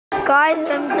guys,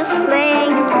 I'm just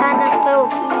playing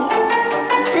PlanetPilkey.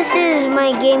 This is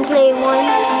my gameplay one.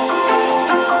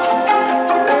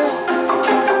 First,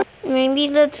 maybe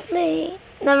let's play.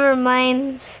 Never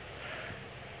mind.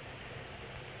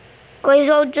 Guys,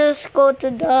 I'll just go to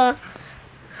the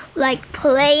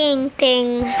playing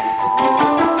thing.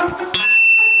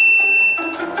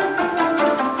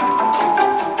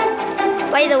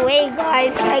 By the way,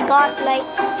 guys, I got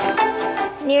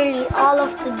nearly all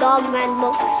of the Dogman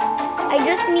books. I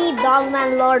just need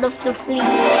Dogman Lord of the Fleet.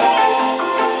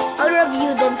 I'll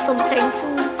review them sometime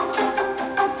soon.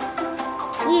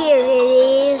 Here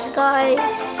it is, guys.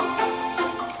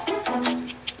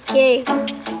 Okay.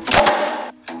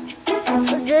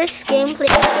 For this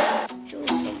gameplay, do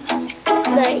some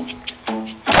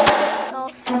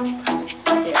stuff.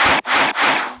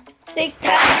 Take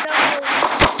that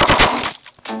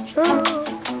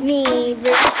down. Me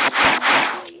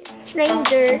versus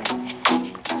stranger.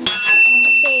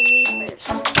 Okay, me first.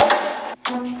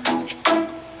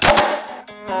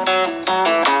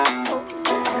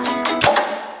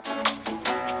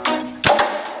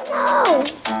 No!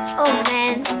 Oh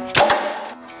man.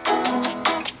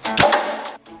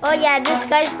 Oh yeah, this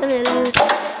guy's gonna lose.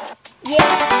 Yeah.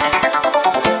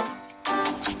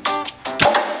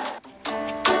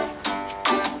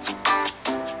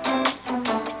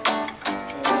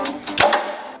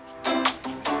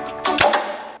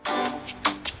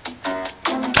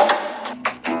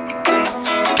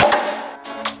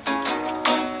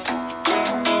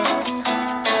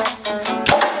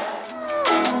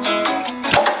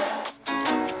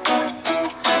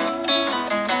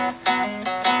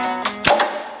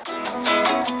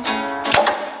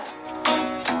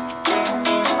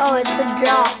 Oh, it's a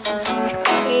drop.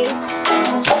 Okay.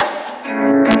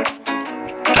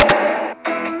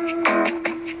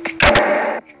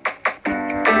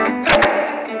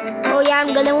 Oh yeah,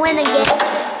 I'm gonna win again.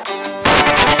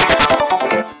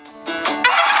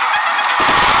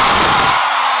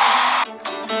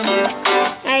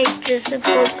 It's just a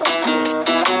poke.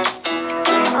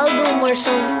 I'll do more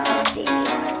something.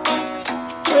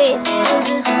 Wait, I'll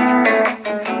just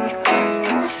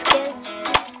guess.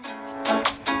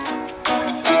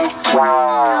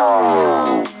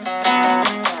 No.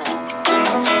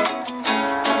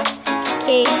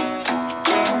 Okay.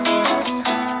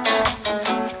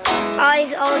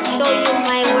 Guys, I'll show you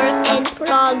my work in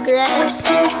progress.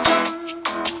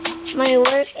 My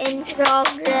work in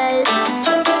progress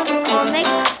comic.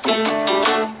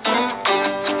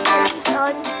 It's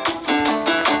done.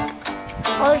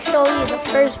 I'll show you the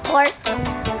first part.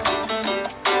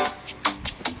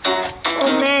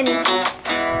 Oh man.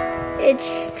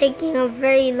 It's taking a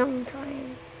very long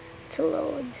time to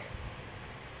load.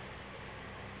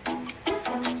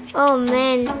 Oh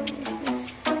man,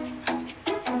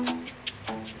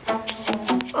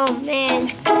 oh man.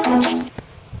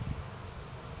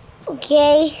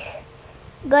 Okay,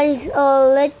 guys,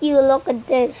 I'll let you look at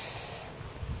this.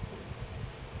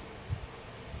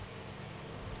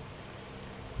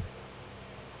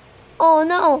 Oh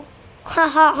no, ha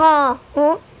ha ha,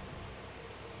 huh?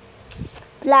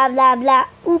 Blah blah blah.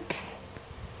 Oops.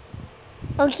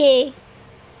 Okay.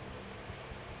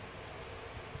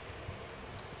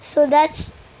 So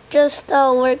that's just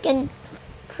a work in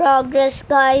progress,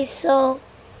 guys. So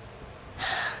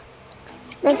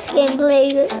next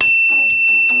gameplay.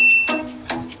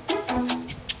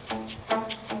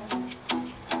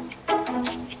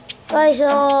 Guys,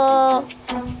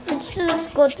 let's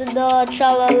just go to the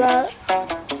Tralala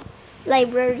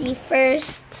library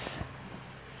first.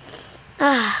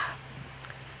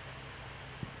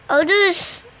 I'll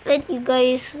just let you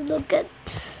guys look at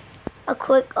a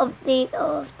quick update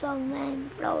of Dogman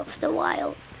Brawl of the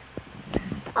Wild.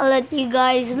 I'll let you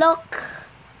guys look.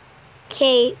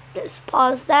 Okay, just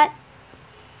pause that.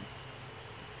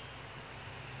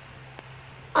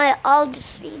 I'll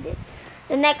just read it.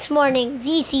 The next morning,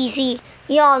 ZCC,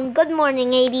 yawn. Good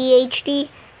morning, ADHD.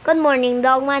 Good morning,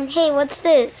 Dogman. Hey, what's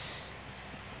this?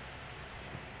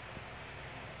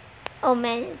 Oh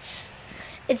man,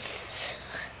 it's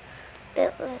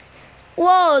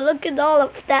whoa, look at all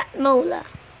of that mola.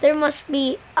 There must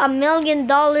be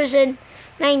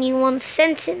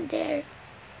 $1,000,091 in there.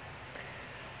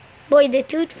 Boy, the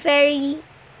tooth fairy's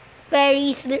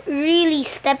really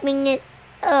stepping it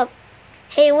up.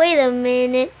 Hey, wait a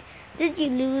minute. Did you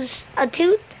lose a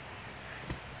tooth?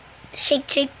 Shake,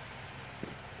 shake.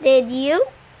 Did you?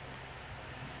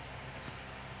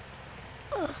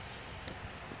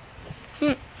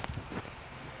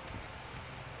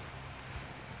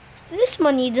 This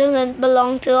money doesn't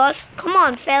belong to us. Come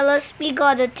on, fellas. We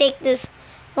gotta take this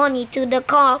money to the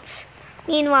cops.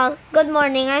 Meanwhile, good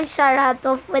morning, I'm Sarah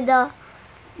Hatov with a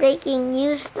breaking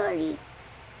news story.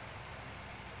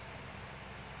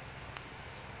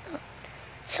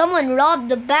 Someone robbed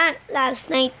the bank last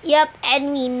night. Yep,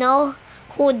 and we know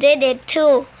who did it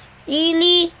too.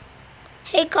 Really?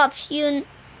 Hiccups, you'll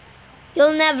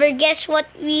never guess what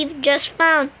we've just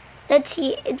found. Let's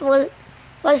see,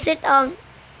 was it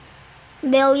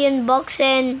 $1,000,000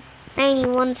 and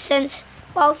 91 cents?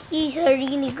 Wow, he's a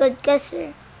really good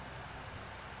guesser.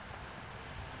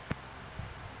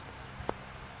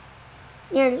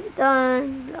 Nearly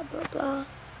done, blah blah blah.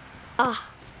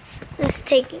 Let's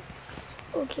take it.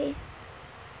 Okay.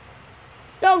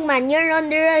 Dogman, you're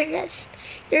under arrest.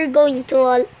 You're going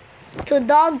to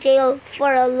dog jail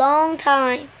for a long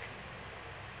time.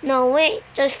 No, wait,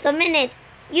 just a minute.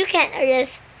 You can't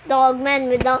arrest Dogman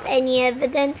without any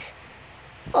evidence.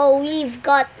 Oh, we've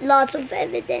got lots of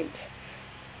evidence.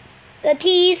 The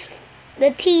thief's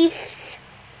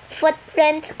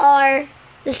footprints are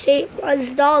the same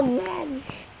as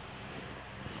Dogman's.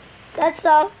 That's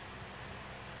a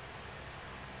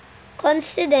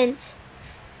coincidence.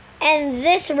 And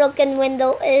this broken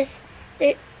window is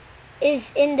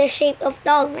in the shape of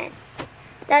Dogman.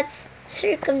 That's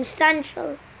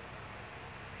circumstantial.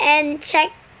 And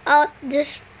check out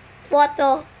this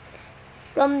photo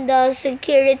from the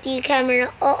security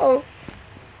camera. Uh-oh.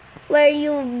 Were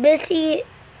you busy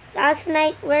last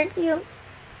night, weren't you?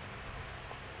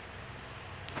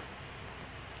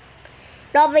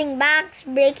 Robbing banks,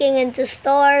 breaking into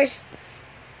stores.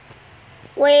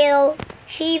 Well,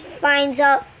 she finds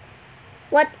out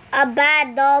what a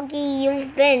bad doggy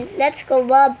you've been. Let's go,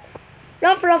 Bob.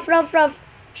 Ruff, ruff, ruff, ruff.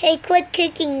 Hey, quit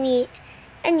kicking me.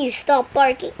 And you stop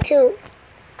barking, too.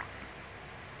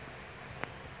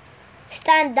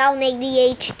 Stand down,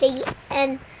 ADHD.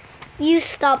 And you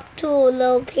stop, too,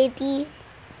 little Petey.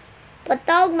 But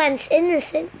Dogman's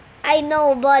innocent. I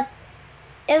know, but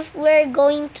if we're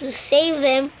going to save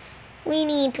him, we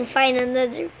need to find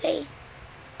another way.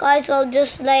 Guys, I'll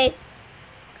just read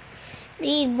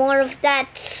more of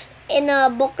that in a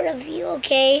book review,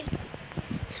 okay?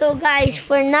 So guys,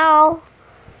 for now,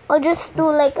 I'll just do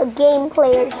a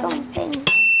gameplay or something.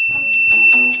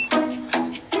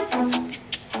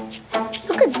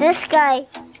 Look at this guy.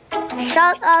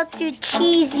 Shout out to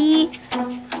Cheesy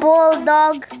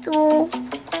Bulldog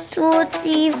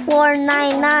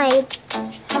 23499.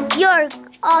 You're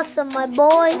awesome, my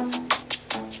boy.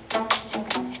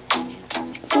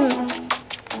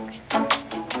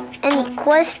 Any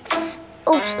quests?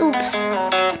 Oops.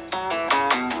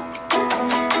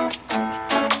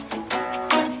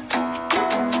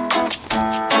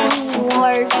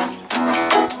 Rewards.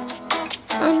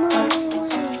 I'm on my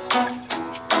way.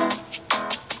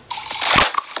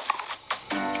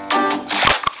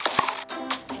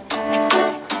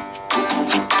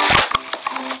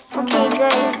 Okay,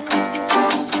 guys.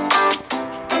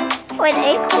 Wait,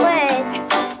 I quit.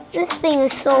 This thing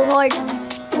is so hard.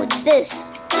 What's this?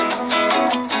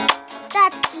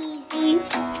 That's easy.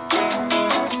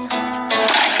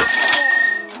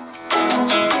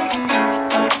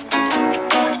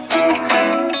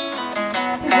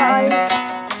 Guys,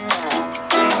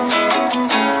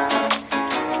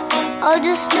 I'll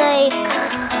just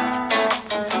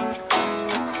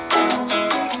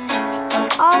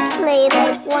I'll play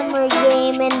one more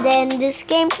game and then this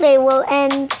gameplay will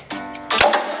end.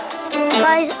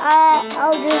 Guys,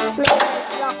 I'll just play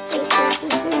rock, paper,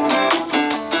 scissors.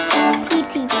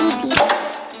 PT.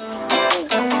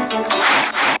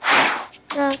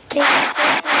 Rock, paper,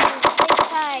 scissors. This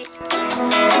side.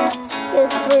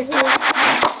 This version.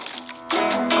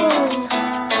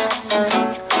 I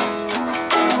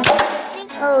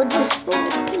think I'll just go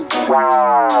with PT. No!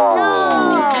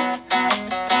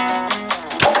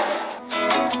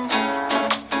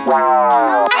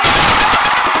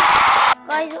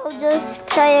 Guys, I'll just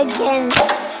try again. This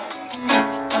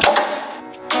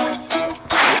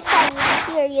time is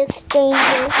Serious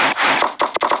Stranger.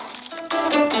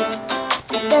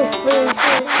 That's very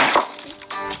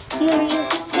Serious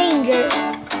Stranger.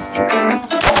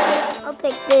 I'll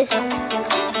pick this.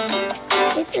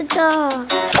 It's a dog.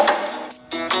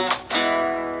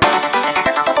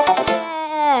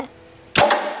 Yeah.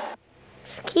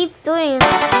 Just keep doing it.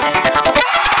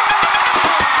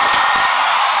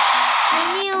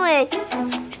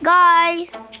 Guys,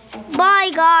 bye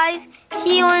guys,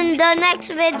 see you in the next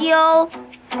video.